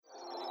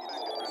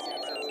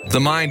The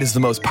mind is the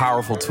most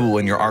powerful tool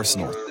in your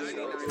arsenal.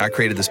 I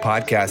created this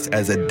podcast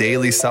as a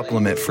daily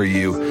supplement for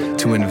you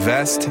to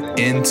invest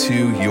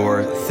into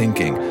your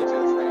thinking.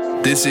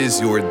 This is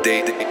your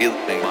Daily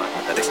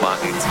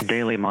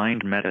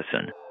Mind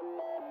Medicine.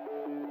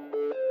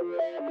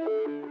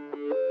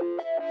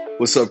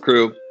 What's up,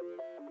 crew?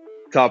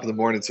 Top of the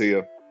morning to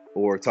you,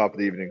 or top of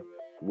the evening,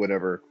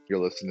 whenever you're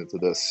listening to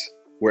this.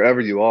 Wherever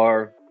you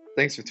are,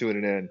 thanks for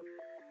tuning in.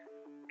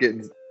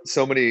 Getting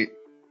so many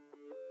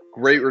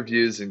great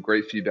reviews and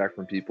great feedback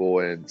from people,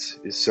 and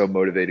it's so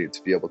motivating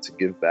to be able to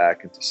give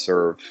back and to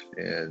serve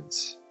and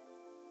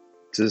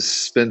to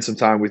spend some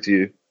time with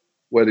you,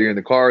 whether you're in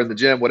the car, in the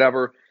gym,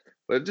 whatever.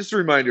 But just a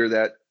reminder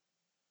that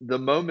the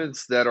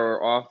moments that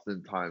are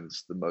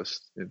oftentimes the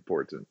most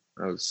important.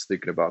 I was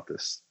thinking about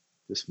this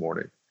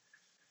morning.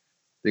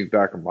 Think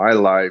back on my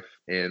life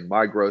and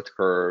my growth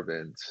curve,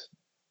 and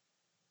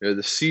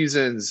the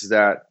seasons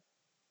that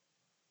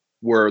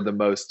were the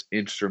most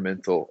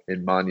instrumental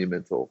and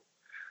monumental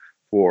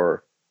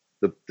for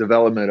the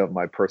development of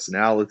my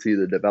personality,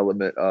 the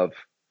development of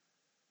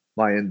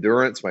my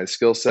endurance, my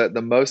skill set.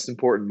 The most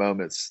important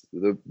moments,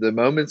 the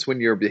moments when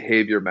your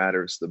behavior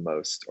matters the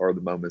most, are the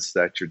moments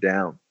that you're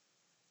down.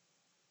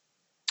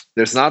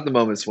 There's not the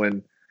moments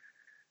when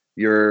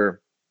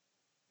you're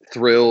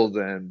thrilled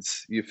and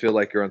you feel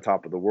like you're on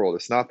top of the world.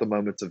 It's not the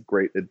moments of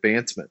great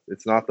advancement.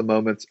 It's not the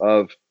moments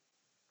of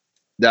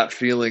that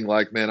feeling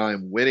like, man, I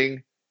am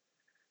winning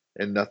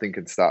and nothing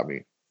can stop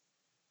me.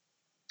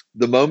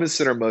 The moments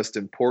that are most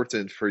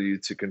important for you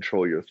to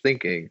control your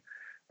thinking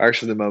are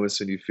actually the moments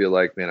when you feel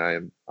like,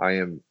 man, I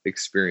am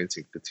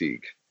experiencing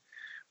fatigue.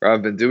 Or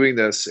I've been doing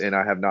this and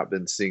I have not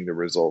been seeing the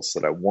results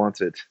that I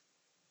wanted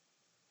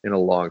in a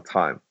long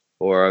time.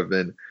 Or I've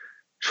been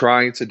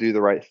trying to do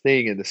the right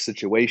thing in the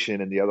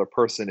situation and the other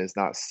person is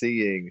not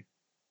seeing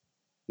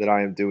that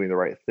I am doing the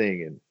right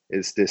thing, and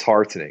it's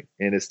disheartening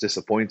and it's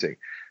disappointing.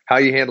 How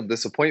you handle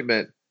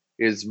disappointment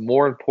is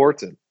more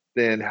important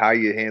than how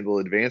you handle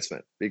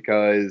advancement,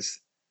 because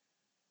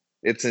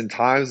it's in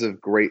times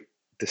of great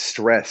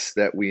distress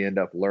that we end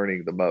up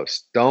learning the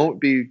most.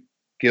 Don't be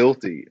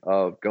guilty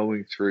of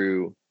going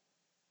through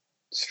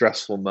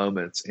stressful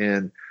moments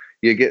and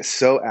you get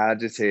so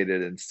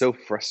agitated and so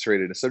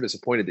frustrated and so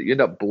disappointed that you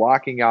end up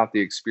blocking out the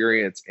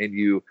experience, and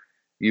you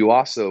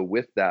also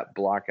with that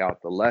block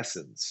out the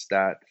lessons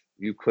that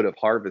you could have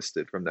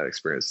harvested from that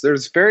experience.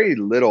 There's very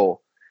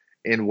little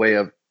in way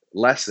of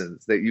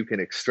lessons that you can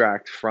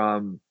extract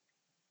from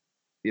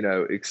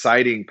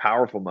exciting,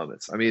 powerful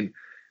moments. I mean,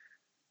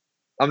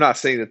 I'm not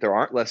saying that there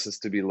aren't lessons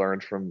to be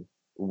learned from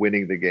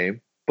winning the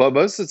game, but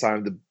most of the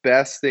time, the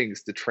best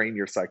things to train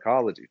your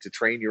psychology, to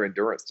train your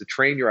endurance, to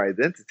train your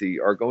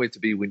identity are going to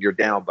be when you're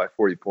down by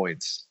 40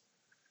 points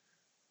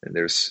and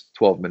there's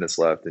 12 minutes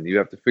left and you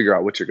have to figure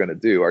out what you're going to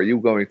do. Are you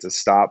going to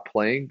stop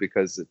playing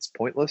because it's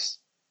pointless?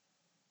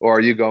 Or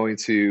are you going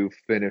to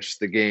finish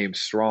the game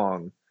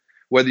strong,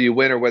 whether you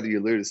win or whether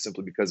you lose,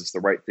 simply because it's the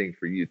right thing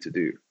for you to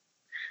do?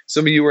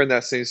 Some of you are in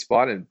that same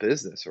spot in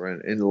business or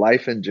in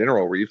life in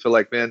general, where you feel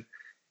like, man,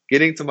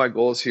 getting to my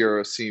goals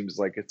here seems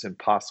like it's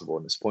impossible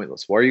and it's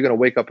pointless. Well, are you going to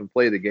wake up and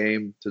play the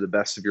game to the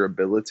best of your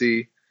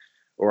ability?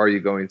 Or are you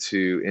going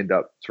to end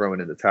up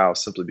throwing in the towel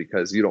simply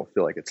because you don't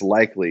feel like it's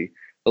likely?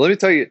 But let me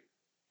tell you,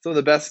 some of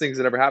the best things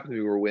that ever happened to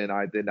me were when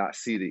I did not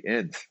see the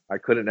end. I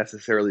couldn't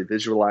necessarily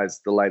visualize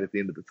the light at the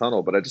end of the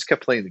tunnel, but I just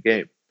kept playing the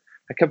game.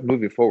 I kept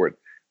moving forward.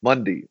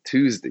 Monday,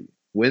 Tuesday,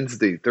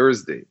 Wednesday,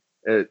 Thursday,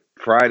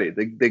 Friday.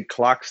 The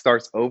clock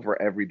starts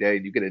over every day,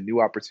 and you get a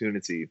new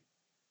opportunity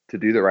to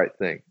do the right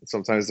thing.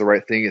 Sometimes the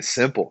right thing is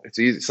simple. It's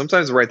easy.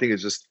 Sometimes the right thing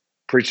is just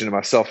preaching to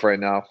myself right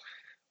now,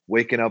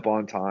 waking up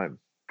on time,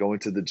 going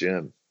to the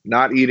gym,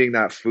 not eating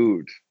that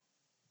food,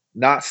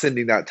 not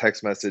sending that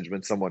text message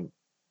when someone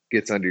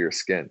gets under your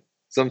skin.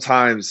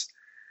 Sometimes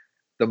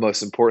the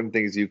most important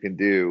things you can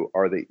do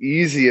are the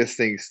easiest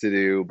things to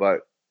do,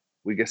 but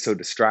we get so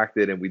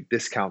distracted and we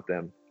discount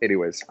them.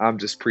 Anyways, I'm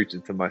just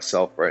preaching to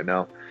myself right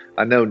now.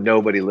 I know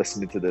nobody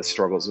listening to this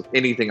struggles with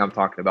anything I'm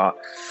talking about,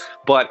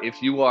 but if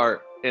you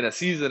are in a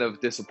season of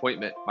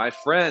disappointment, my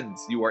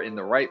friends, you are in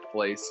the right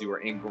place. You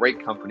are in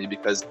great company,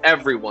 because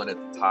everyone at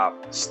the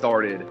top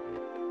started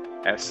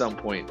at some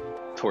point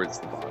towards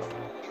the bottom.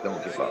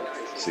 Don't give up.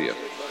 See ya.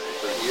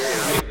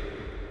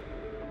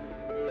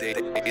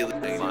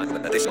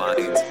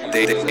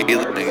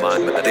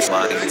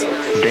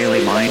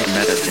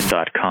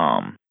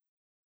 DailyMindMedicine.com